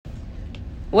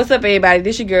What's up, everybody?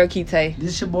 This your girl, Kite.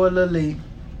 This your boy, Lil Lee.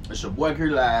 It's your boy,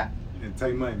 Live. And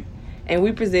Take Money. And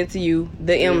we present to you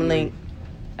The M Link,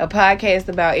 a podcast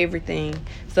about everything.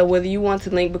 So whether you want to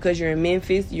link because you're in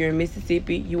Memphis, you're in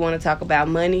Mississippi, you want to talk about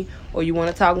money, or you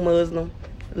want to talk Muslim,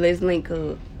 let's link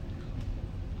up.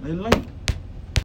 Let's link.